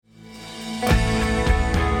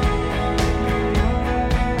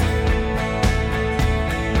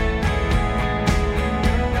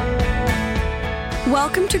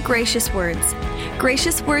Welcome to Gracious Words.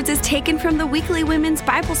 Gracious Words is taken from the weekly women's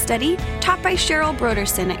Bible study taught by Cheryl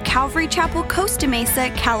Broderson at Calvary Chapel, Costa Mesa,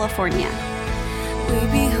 California. We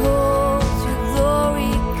behold your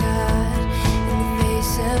glory, God, in the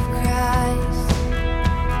face of Christ.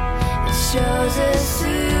 It shows us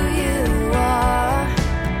who you are,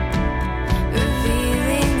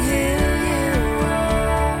 revealing who you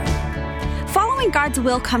are. Following God's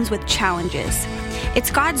will comes with challenges. It's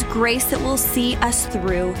God's grace that will see us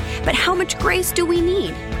through, but how much grace do we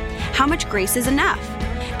need? How much grace is enough?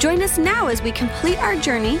 Join us now as we complete our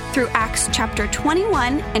journey through Acts chapter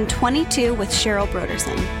 21 and 22 with Cheryl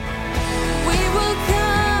Broderson. We will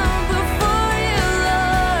come before you,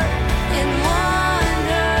 Lord, and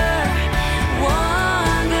wonder.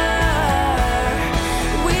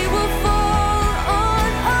 We will fall on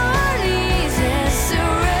our knees and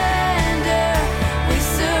surrender. We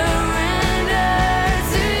surrender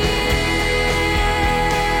to you.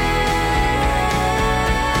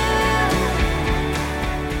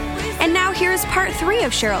 And now here is part 3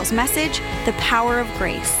 of Cheryl's message, The Power of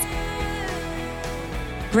Grace.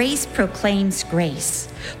 Grace proclaims grace.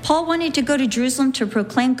 Paul wanted to go to Jerusalem to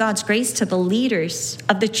proclaim God's grace to the leaders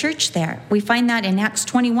of the church there. We find that in Acts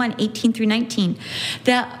 21, 18 through 19,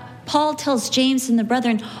 that Paul tells James and the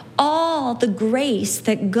brethren all the grace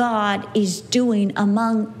that God is doing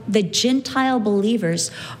among the Gentile believers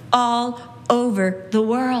all over the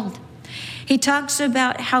world. He talks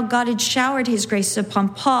about how God had showered his grace upon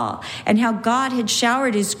Paul and how God had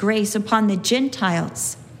showered his grace upon the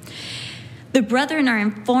Gentiles. The brethren are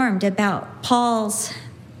informed about Paul,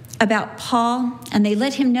 and they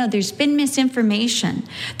let him know there's been misinformation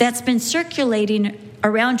that's been circulating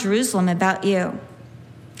around Jerusalem about you.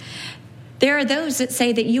 There are those that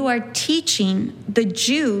say that you are teaching the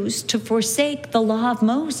Jews to forsake the law of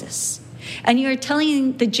Moses. And you are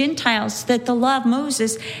telling the Gentiles that the law of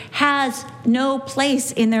Moses has no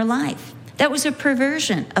place in their life. That was a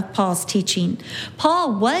perversion of Paul's teaching.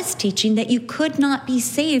 Paul was teaching that you could not be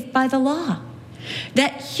saved by the law,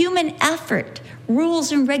 that human effort,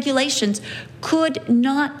 rules, and regulations could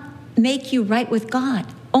not make you right with God.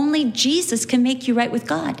 Only Jesus can make you right with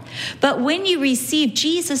God. But when you receive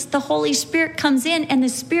Jesus, the Holy Spirit comes in and the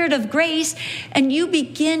Spirit of grace, and you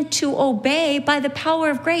begin to obey by the power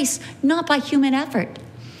of grace, not by human effort.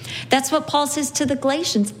 That's what Paul says to the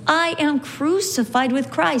Galatians. I am crucified with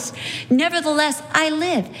Christ. Nevertheless, I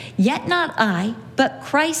live. Yet not I, but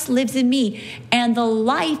Christ lives in me. And the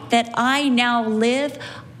life that I now live,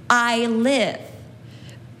 I live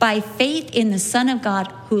by faith in the Son of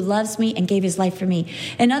God who loves me and gave his life for me.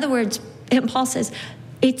 In other words, Paul says,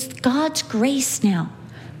 it's God's grace now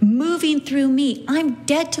moving through me. I'm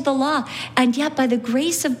dead to the law. And yet by the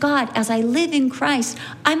grace of God, as I live in Christ,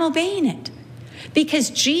 I'm obeying it. Because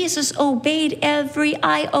Jesus obeyed every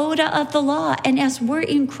iota of the law. And as we're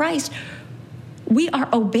in Christ, we are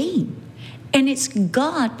obeying. And it's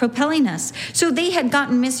God propelling us. So they had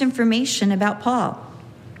gotten misinformation about Paul.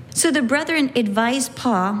 So the brethren advised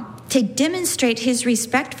Paul to demonstrate his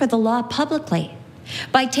respect for the law publicly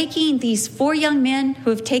by taking these 4 young men who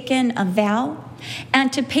have taken a vow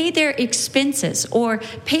and to pay their expenses or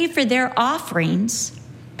pay for their offerings,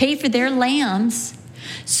 pay for their lambs,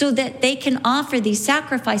 so that they can offer these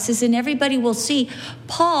sacrifices and everybody will see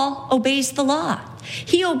Paul obeys the law.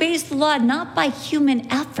 He obeys the law not by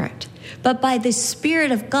human effort, but by the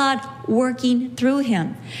Spirit of God working through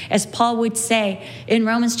him. As Paul would say in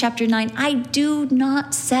Romans chapter 9, I do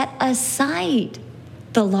not set aside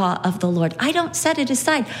the law of the Lord. I don't set it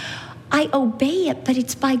aside. I obey it, but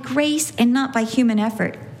it's by grace and not by human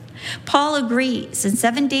effort. Paul agrees, and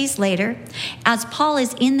 7 days later, as Paul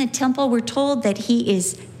is in the temple, we're told that he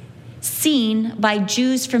is seen by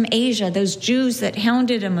Jews from Asia, those Jews that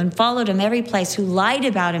hounded him and followed him every place, who lied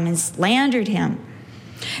about him and slandered him.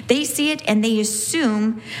 They see it and they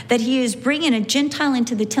assume that he is bringing a Gentile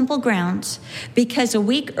into the temple grounds because a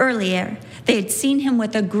week earlier they had seen him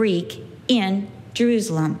with a Greek in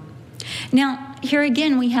Jerusalem. Now, here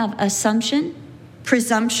again we have assumption,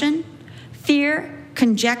 presumption, fear,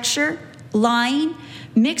 conjecture, lying,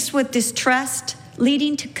 mixed with distrust,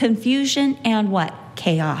 leading to confusion and what?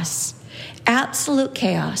 Chaos. Absolute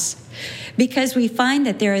chaos. Because we find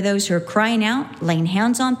that there are those who are crying out, laying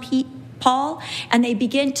hands on Paul, and they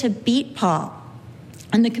begin to beat Paul.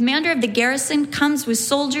 And the commander of the garrison comes with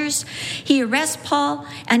soldiers. He arrests Paul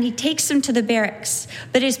and he takes him to the barracks.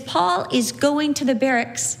 But as Paul is going to the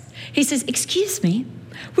barracks, he says, excuse me,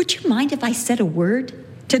 would you mind if I said a word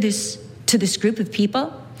to this group of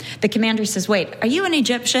people? The commander says, wait, are you an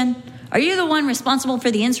Egyptian? Are you the one responsible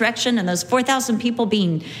for the insurrection and those 4,000 people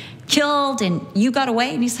being killed and you got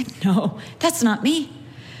away? And he's like, no, that's not me.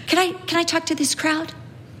 can I talk to this crowd?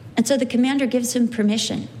 And so the commander gives him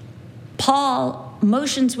permission. Paul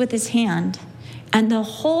motions with his hand, and the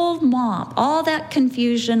whole mob, all that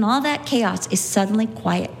confusion, all that chaos is suddenly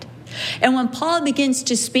quiet. And when Paul begins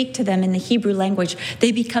to speak to them in the Hebrew language,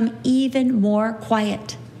 they become even more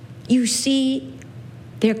quiet. You see,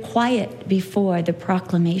 they're quiet before the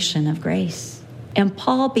proclamation of grace. And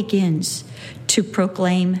Paul begins to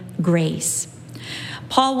proclaim grace.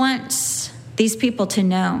 Paul wants these people to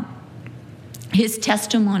know his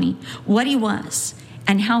testimony, what he was,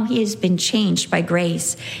 and how he has been changed by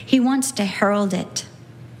grace. He wants to herald it.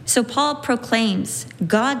 So Paul proclaims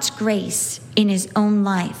God's grace in his own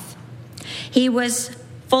life. He was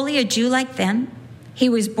fully a Jew like them. He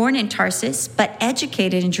was born in Tarsus, but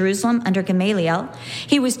educated in Jerusalem under Gamaliel.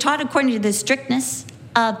 He was taught according to the strictness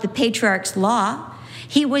of the patriarch's law.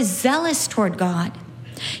 He was zealous toward God.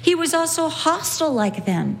 He was also hostile like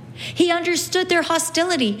them. He understood their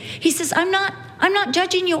hostility. He says, I'm not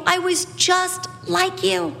judging you. I was just like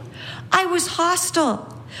you. I was hostile.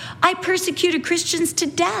 I persecuted Christians to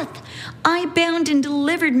death. I bound and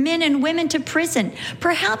delivered men and women to prison.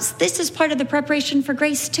 Perhaps this is part of the preparation for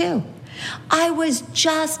grace too. I was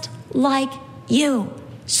just like you.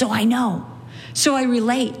 So I know. So I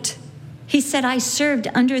relate. He said, I served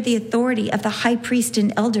under the authority of the high priest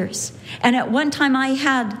and elders. And at one time I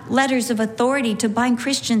had letters of authority to bind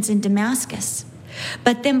Christians in Damascus.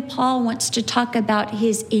 But then Paul wants to talk about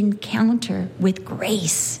his encounter with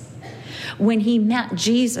grace when he met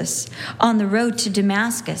Jesus on the road to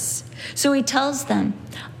Damascus. So he tells them,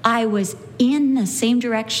 I was in the same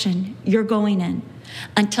direction you're going in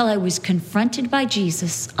until I was confronted by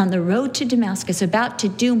Jesus on the road to Damascus, about to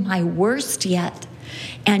do my worst yet.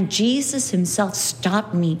 And Jesus himself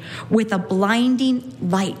stopped me with a blinding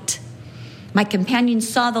light. My companions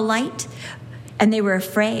saw the light and they were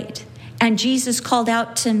afraid. And Jesus called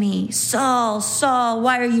out to me, Saul, Saul,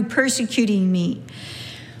 why are you persecuting me?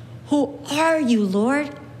 Who are you,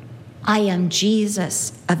 Lord? I am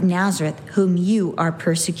Jesus of Nazareth, whom you are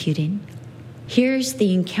persecuting. Here's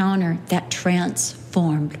the encounter that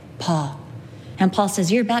transformed Paul. And Paul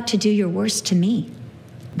says, you're about to do your worst to me.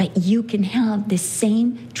 But you can have this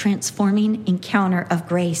same transforming encounter of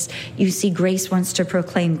grace. You see, grace wants to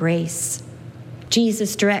proclaim grace.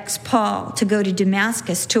 Jesus directs Paul to go to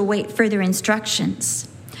Damascus to await further instructions.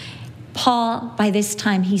 Paul, by this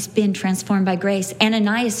time, he's been transformed by grace.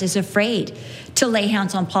 Ananias is afraid to lay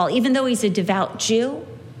hands on Paul, even though he's a devout Jew.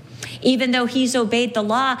 Even though he's obeyed the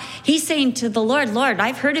law, he's saying to the Lord, Lord,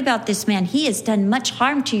 I've heard about this man. He has done much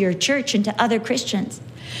harm to your church and to other Christians.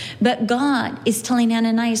 But God is telling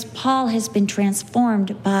Ananias, Paul has been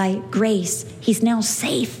transformed by grace. He's now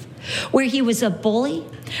safe. Where he was a bully,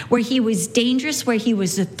 where he was dangerous, where he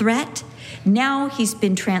was a threat, now he's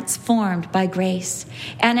been transformed by grace.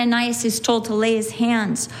 Ananias is told to lay his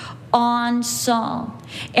hands on Saul.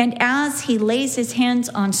 And as he lays his hands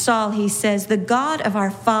on Saul, he says, the God of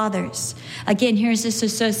our fathers. Again, here's this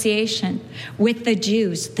association with the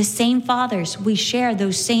Jews, the same fathers. We share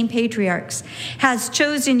those same patriarchs, has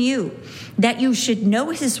chosen you that you should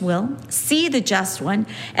know his will, see the just one,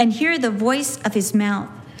 and hear the voice of his mouth.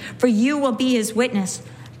 For you will be his witness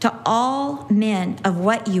to all men of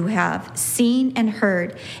what you have seen and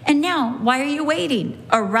heard. And now, why are you waiting?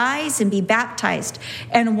 Arise and be baptized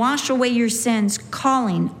and wash away your sins,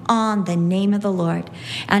 calling on the name of the Lord.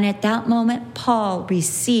 And at that moment, Paul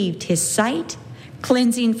received his sight,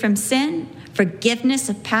 cleansing from sin, forgiveness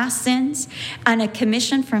of past sins, and a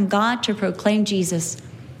commission from God to proclaim Jesus.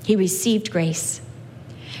 He received grace.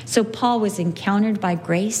 So Paul was encountered by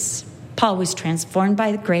grace. Paul was transformed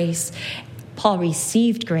by grace. Paul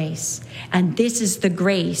received grace, and this is the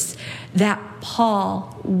grace that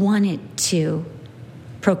Paul wanted to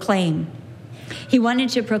proclaim. He wanted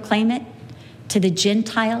to proclaim it to the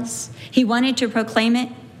Gentiles. He wanted to proclaim it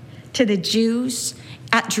to the Jews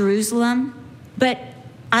at Jerusalem. But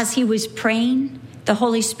as he was praying, the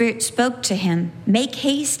Holy Spirit spoke to him, make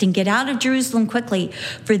haste and get out of Jerusalem quickly,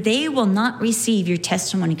 for they will not receive your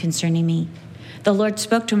testimony concerning me. The Lord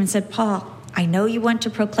spoke to him and said, Paul, I know you want to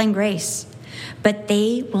proclaim grace, but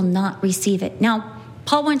they will not receive it. Now,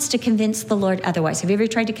 Paul wants to convince the Lord otherwise. Have you ever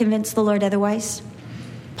tried to convince the Lord otherwise?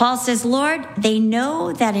 Paul says, Lord, they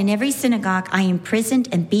know that in every synagogue I imprisoned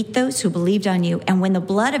and beat those who believed on you. And when the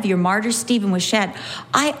blood of your martyr Stephen was shed,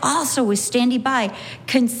 I also was standing by,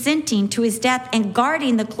 consenting to his death and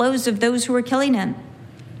guarding the clothes of those who were killing him.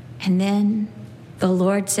 And then the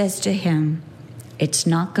Lord says to him, it's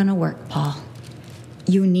not going to work, Paul.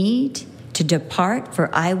 You need to depart, for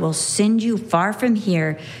I will send you far from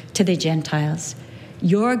here to the Gentiles.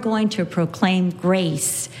 You're going to proclaim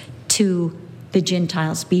grace to the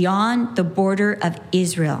Gentiles, beyond the border of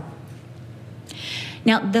Israel.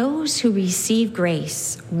 Now, those who receive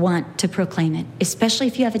grace want to proclaim it, especially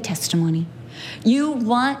if you have a testimony. You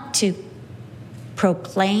want to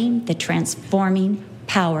proclaim the transforming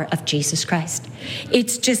power of Jesus Christ.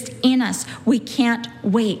 It's just in us. We can't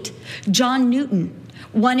wait. John Newton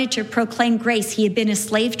wanted to proclaim grace. He had been a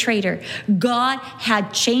slave trader. God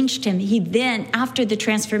had changed him. He then, after the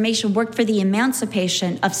transformation, worked for the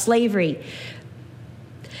emancipation of slavery.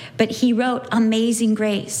 But he wrote Amazing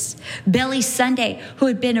Grace. Billy Sunday, who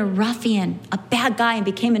had been a ruffian, a bad guy, and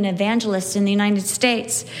became an evangelist in the United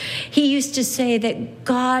States, he used to say that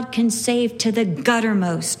God can save to the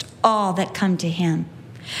guttermost all that come to him.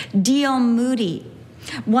 D.L. Moody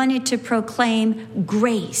wanted to proclaim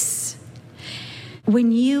grace.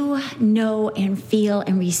 When you know and feel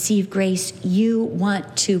and receive grace, you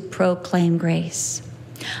want to proclaim grace.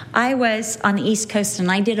 I was on the East Coast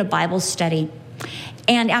and I did a Bible study.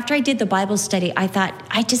 And after I did the Bible study, I thought,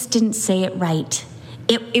 I just didn't say it right.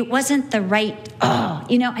 It wasn't the right,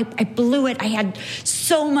 I blew it. I had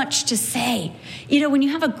so much to say. When you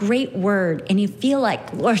have a great word and you feel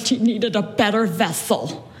like, Lord, you needed a better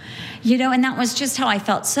vessel. And that was just how I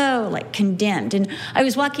felt, so condemned. And I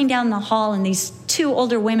was walking down the hall and these two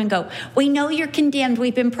older women go, we know you're condemned.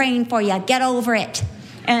 We've been praying for you. Get over it.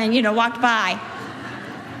 And, walked by.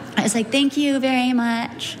 I was like, thank you very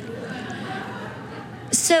much.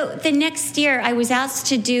 So the next year I was asked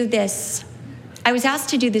to do this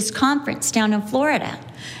conference down in Florida.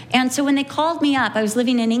 And so when they called me up, I was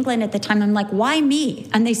living in England at the time. I'm like, why me?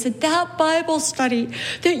 And they said, that Bible study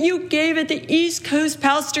that you gave at the East Coast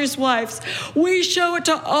Pastors' Wives, we show it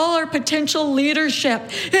to all our potential leadership.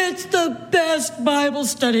 It's the best Bible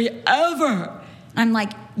study ever. I'm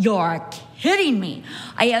like, you're kidding me.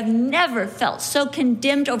 I have never felt so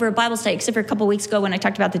condemned over a Bible study, except for a couple weeks ago when I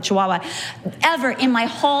talked about the Chihuahua, ever in my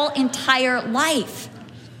whole entire life.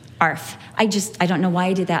 Arf. I don't know why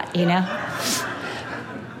I did that,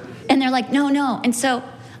 And they're like, no. And so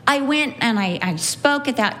I went and I spoke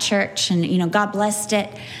at that church and, God blessed it.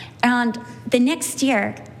 And the next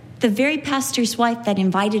year, the very pastor's wife that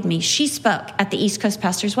invited me, she spoke at the East Coast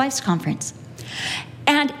Pastors' Wives Conference.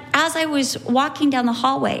 And as I was walking down the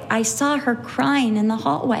hallway, I saw her crying in the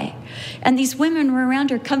hallway. And these women were around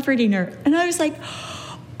her comforting her. And I was like,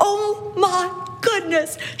 oh my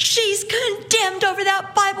goodness, she's condemned over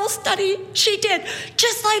that Bible study. She did,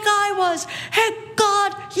 just like I was. And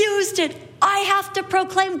God used it. I have to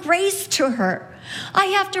proclaim grace to her. I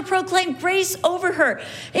have to proclaim grace over her.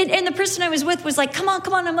 And the person I was with was like, come on.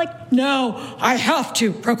 I'm like, no, I have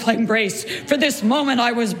to proclaim grace. For this moment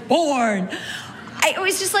I was born. It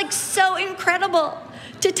was just so incredible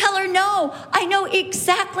to tell her, no, I know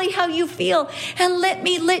exactly how you feel. And let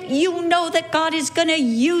me let you know that God is going to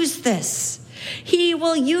use this. He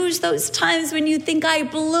will use those times when you think I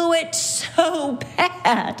blew it so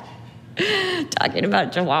bad. Talking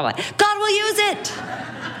about Chihuahua. God will use it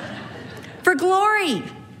for glory.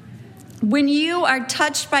 When you are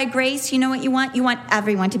touched by grace, you know what you want? You want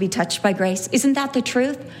everyone to be touched by grace. Isn't that the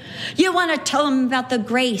truth? You want to tell them about the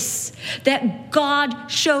grace that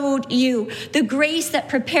God showed you, the grace that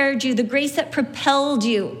prepared you, the grace that propelled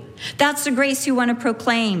you. That's the grace you want to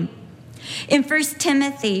proclaim. In 1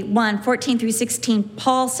 Timothy 1:14-16,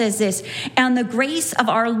 Paul says this, and the grace of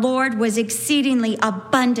our Lord was exceedingly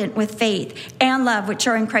abundant with faith and love, which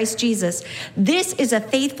are in Christ Jesus. This is a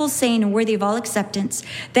faithful saying and worthy of all acceptance,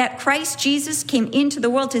 that Christ Jesus came into the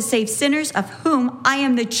world to save sinners, of whom I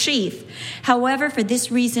am the chief. However, for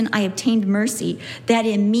this reason I obtained mercy, that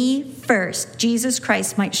in me first Jesus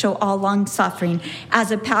Christ might show all long suffering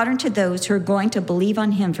as a pattern to those who are going to believe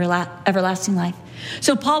on him for everlasting life.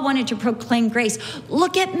 So Paul wanted to proclaim grace.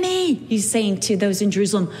 Look at me, he's saying to those in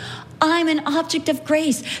Jerusalem. I'm an object of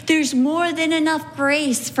grace. There's more than enough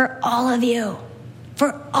grace for all of you.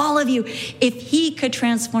 For all of you. If he could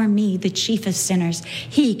transform me, the chief of sinners,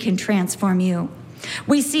 he can transform you.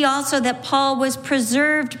 We see also that Paul was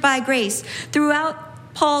preserved by grace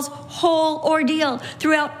throughout Paul's whole ordeal,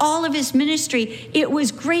 throughout all of his ministry. It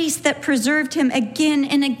was grace that preserved him again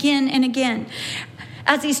and again and again.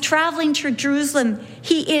 As he's traveling to Jerusalem,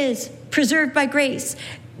 he is preserved by grace.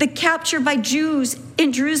 The capture by Jews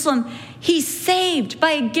in Jerusalem, he's saved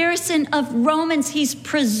by a garrison of Romans. He's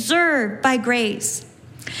preserved by grace.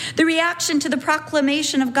 The reaction to the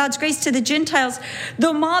proclamation of God's grace to the Gentiles,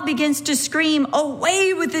 the mob begins to scream,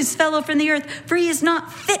 away with this fellow from the earth, for he is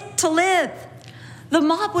not fit to live. The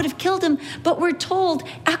mob would have killed him, but we're told,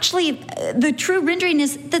 actually, the true rendering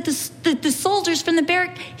is that the soldiers from the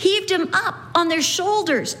barrack heaved him up on their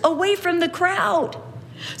shoulders away from the crowd,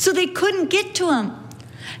 so they couldn't get to him.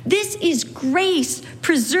 This is grace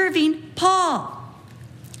preserving Paul.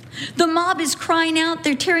 The mob is crying out.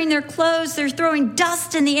 They're tearing their clothes. They're throwing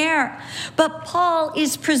dust in the air. But Paul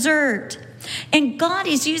is preserved. And God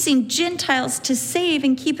is using Gentiles to save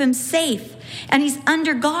and keep him safe. And he's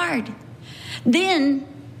under guard. Then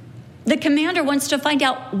the commander wants to find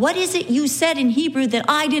out, what is it you said in Hebrew that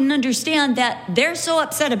I didn't understand that they're so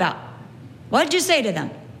upset about? What did you say to them?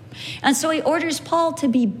 And so he orders Paul to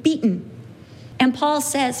be beaten. And Paul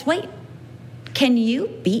says, wait, can you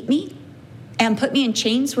beat me and put me in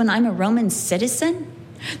chains when I'm a Roman citizen?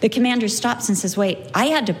 The commander stops and says, wait, I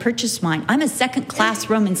had to purchase mine. I'm a second-class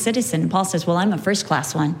Roman citizen. And Paul says, well, I'm a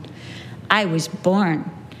first-class one. I was born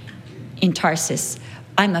in Tarsus.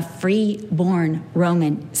 I'm a free-born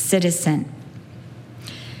Roman citizen.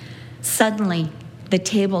 Suddenly, the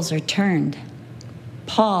tables are turned.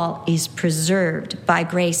 Paul is preserved by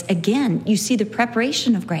grace. Again, you see the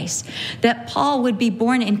preparation of grace, that Paul would be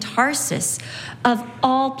born in Tarsus, of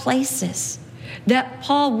all places, that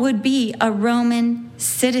Paul would be a Roman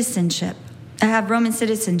citizenship, have Roman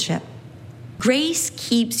citizenship. Grace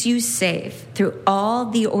keeps you safe through all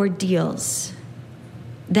the ordeals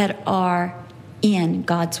that are in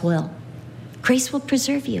God's will. Grace will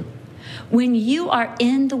preserve you. When you are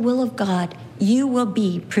in the will of God, you will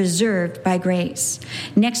be preserved by grace.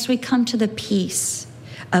 Next, we come to the peace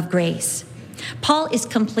of grace. Paul is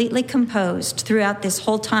completely composed throughout this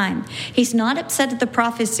whole time. He's not upset at the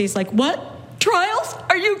prophecies like, what? Trials?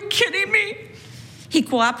 Are you kidding me? He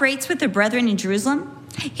cooperates with the brethren in Jerusalem.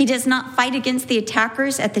 He does not fight against the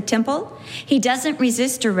attackers at the temple. He doesn't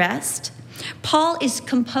resist arrest. Paul is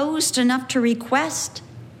composed enough to request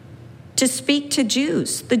to speak to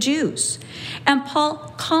the Jews. And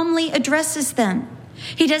Paul calmly addresses them.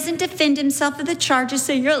 He doesn't defend himself of the charges,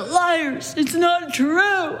 saying, you're liars, it's not true,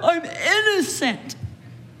 I'm innocent.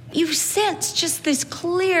 You sense just this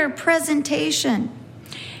clear presentation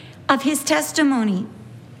of his testimony.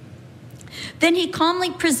 Then he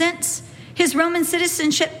calmly presents his Roman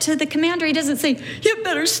citizenship to the commander. He doesn't say, you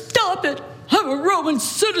better stop it, I'm a Roman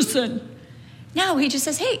citizen. No, he just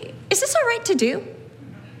says, hey, is this all right to do?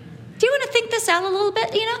 Do you want to think this out a little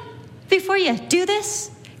bit, before you do this?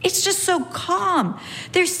 It's just so calm.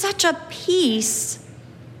 There's such a peace.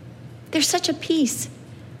 There's such a peace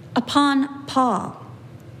upon Paul.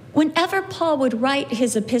 Whenever Paul would write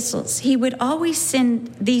his epistles, he would always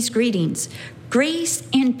send these greetings: grace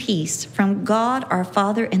and peace from God our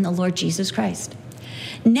Father and the Lord Jesus Christ.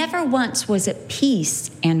 Never once was it peace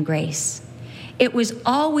and grace. It was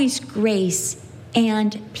always grace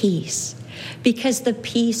and peace, because the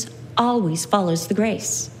peace always follows the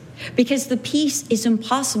grace, because the peace is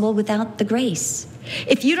impossible without the grace.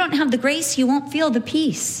 If you don't have the grace, you won't feel the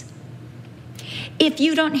peace. If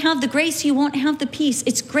you don't have the grace, you won't have the peace.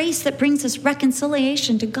 It's grace that brings us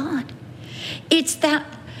reconciliation to God. It's that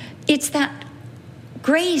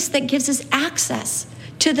grace that gives us access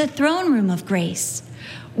to the throne room of grace.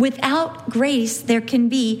 Without grace, there can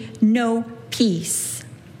be no peace.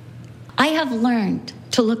 I have learned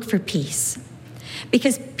to look for peace,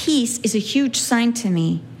 because peace is a huge sign to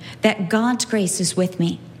me that God's grace is with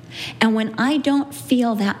me. And when I don't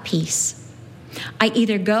feel that peace, I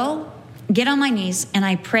either go, get on my knees, and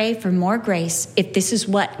I pray for more grace if this is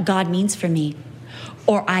what God means for me,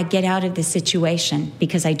 or I get out of the situation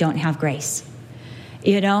because I don't have grace.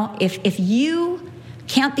 If you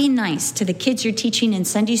can't be nice to the kids you're teaching in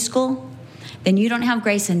Sunday school, then you don't have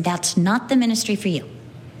grace, and that's not the ministry for you.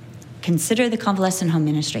 Consider the convalescent home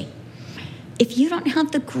ministry. If you don't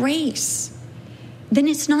have the grace, then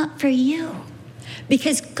it's not for you,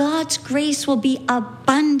 because God's grace will be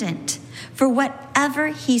abundant for whatever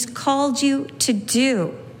he's called you to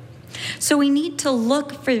do. So we need to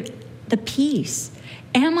look for the peace.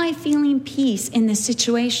 Am I feeling peace in this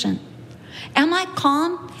situation? Am I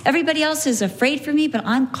calm? Everybody else is afraid for me, but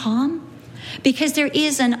I'm calm, because there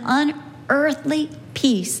is an unearthly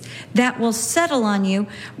peace that will settle on you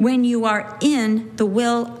when you are in the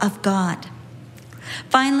will of God.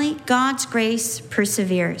 Finally, God's grace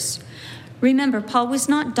perseveres. Remember, Paul was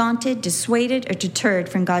not daunted, dissuaded, or deterred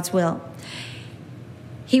from God's will.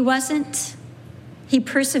 He wasn't. He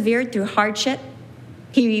persevered through hardship.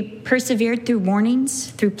 He persevered through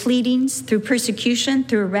warnings, through pleadings, through persecution,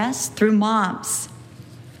 through arrest, through mobs.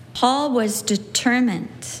 Paul was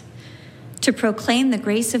determined to proclaim the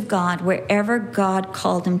grace of God wherever God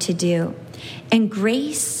called him to do. And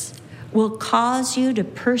grace will cause you to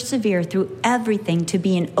persevere through everything, to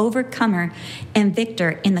be an overcomer and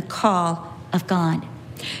victor in the call of God.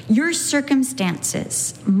 Your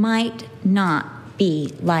circumstances might not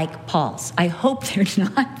be like Paul's. I hope they're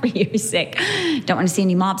not, for your sake. Don't want to see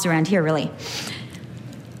any mobs around here, really.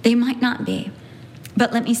 They might not be.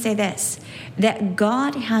 But let me say this, that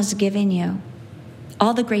God has given you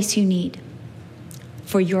all the grace you need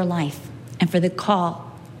for your life and for the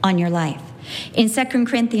call on your life. In 2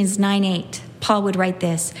 Corinthians 9:8, Paul would write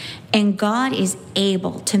this, and God is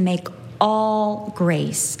able to make all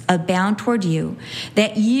grace abound toward you,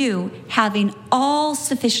 that you, having all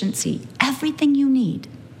sufficiency, everything you need,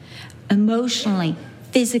 emotionally,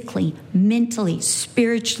 physically, mentally,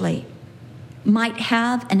 spiritually, might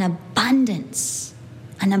have an abundance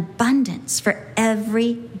for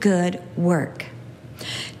every good work.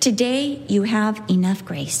 Today, you have enough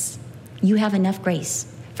grace. You have enough grace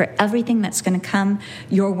for everything that's going to come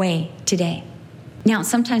your way today. Now,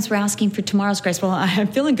 sometimes we're asking for tomorrow's grace. Well, I'm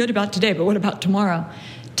feeling good about today, but what about tomorrow?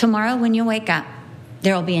 Tomorrow, when you wake up,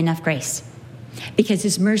 there will be enough grace because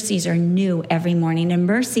his mercies are new every morning. And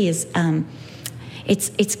mercy is,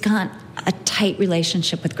 it's got a tight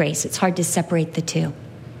relationship with grace. It's hard to separate the two.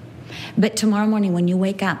 But tomorrow morning, when you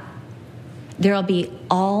wake up, there will be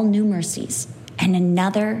all new mercies and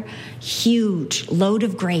another huge load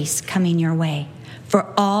of grace coming your way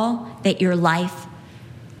for all that your life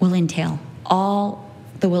will entail, all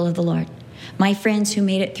the will of the Lord. My friends who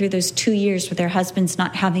made it through those 2 years with their husbands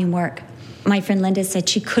not having work, my friend Linda said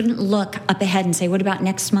she couldn't look up ahead and say, what about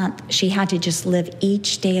next month? She had to just live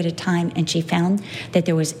each day at a time, and she found that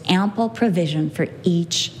there was ample provision for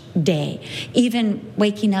each day. Even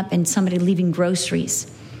waking up and somebody leaving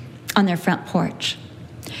groceries on their front porch.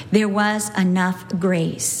 There was enough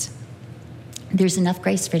grace. There's enough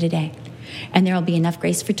grace for today. And there will be enough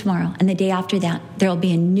grace for tomorrow. And the day after that, there will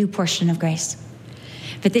be a new portion of grace.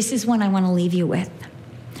 But this is one I want to leave you with.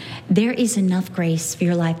 There is enough grace for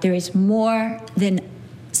your life. There is more than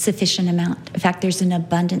sufficient amount. In fact, there's an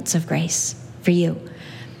abundance of grace for you.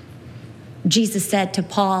 Jesus said to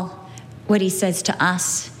Paul what he says to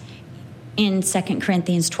us in 2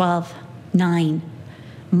 Corinthians 12:9.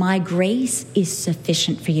 My grace is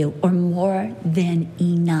sufficient for you, or more than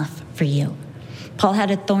enough for you. Paul had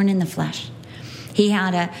a thorn in the flesh. He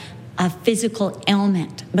had a physical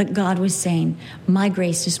ailment, but God was saying, my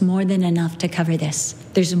grace is more than enough to cover this.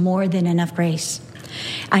 There's more than enough grace.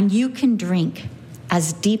 And you can drink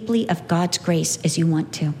as deeply of God's grace as you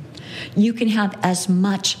want to. You can have as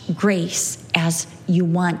much grace as you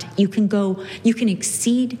want. You can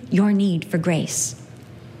exceed your need for grace.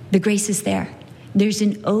 The grace is there. There's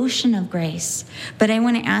an ocean of grace. But I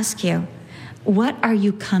want to ask you, what are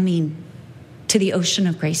you coming to the ocean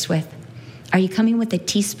of grace with? Are you coming with a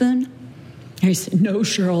teaspoon? Or you say, no,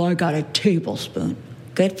 Cheryl, I got a tablespoon.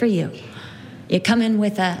 Good for you. You come in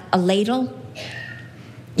with a ladle?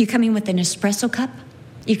 You coming with an espresso cup?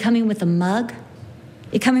 You coming with a mug?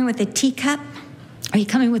 You coming with a teacup? Are you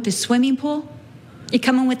coming with a swimming pool? You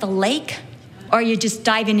coming with a lake? Or are you just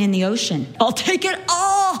diving in the ocean? I'll take it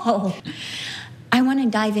all. I want to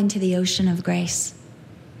dive into the ocean of grace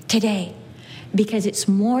today because it's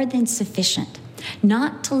more than sufficient.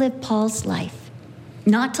 Not to live Paul's life,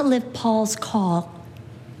 not to live Paul's call,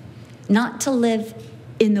 not to live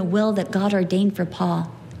in the will that God ordained for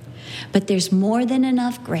Paul, but there's more than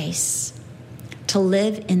enough grace to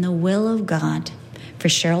live in the will of God for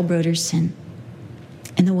Cheryl Broderson,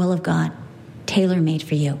 in the will of God, tailor-made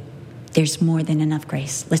for you. There's more than enough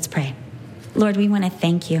grace. Let's pray. Lord, we want to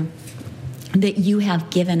thank you that you have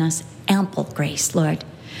given us ample grace, Lord.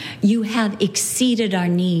 You have exceeded our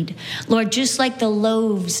need. Lord, just like the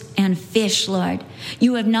loaves and fish, Lord,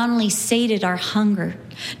 you have not only sated our hunger,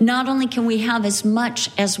 not only can we have as much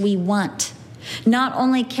as we want, not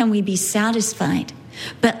only can we be satisfied,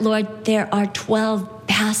 but Lord, there are 12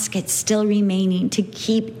 baskets still remaining to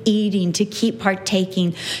keep eating, to keep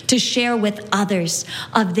partaking, to share with others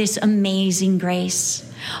of this amazing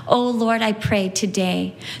grace. Oh Lord, I pray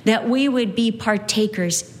today that we would be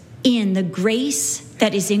partakers in the grace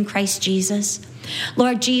that is in Christ Jesus.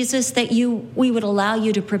 Lord Jesus, that we would allow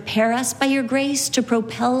you to prepare us by your grace, to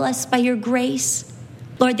propel us by your grace.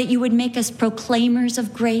 Lord, that you would make us proclaimers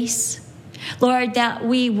of grace. Lord, that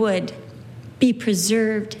we would be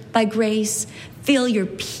preserved by grace, feel your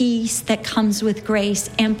peace that comes with grace,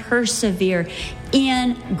 and persevere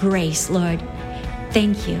in grace, Lord.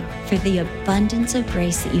 Thank you for the abundance of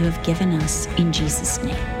grace that you have given us. In Jesus'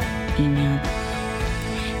 name, amen.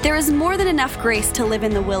 There is more than enough grace to live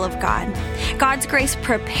in the will of God. God's grace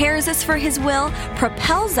prepares us for his will,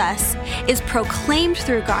 propels us, is proclaimed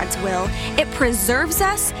through God's will. It preserves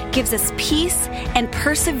us, gives us peace, and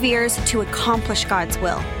perseveres to accomplish God's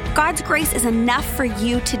will. God's grace is enough for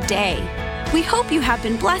you today. We hope you have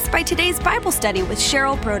been blessed by today's Bible study with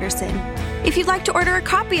Cheryl Broderson. If you'd like to order a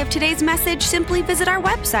copy of today's message, simply visit our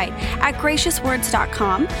website at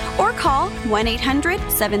graciouswords.com or call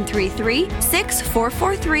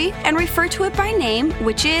 1-800-733-6443 and refer to it by name,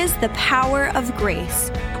 which is The Power of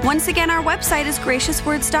Grace. Once again, our website is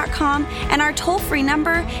graciouswords.com and our toll-free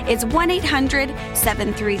number is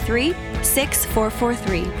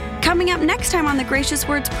 1-800-733-6443. Coming up next time on the Gracious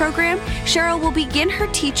Words program, Cheryl will begin her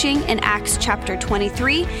teaching in Acts chapter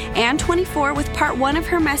 23 and 24 with part 1 of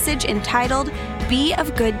her message entitled, Be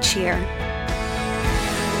of Good Cheer.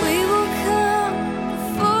 We will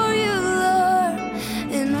come before you, Lord,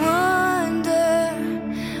 in wonder.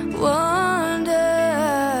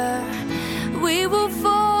 We will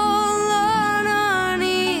fall on our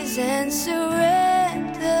knees and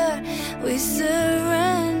surrender. We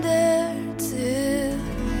surrender to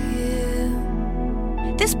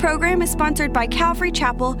you. This program is sponsored by Calvary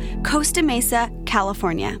Chapel, Costa Mesa,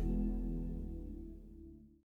 California.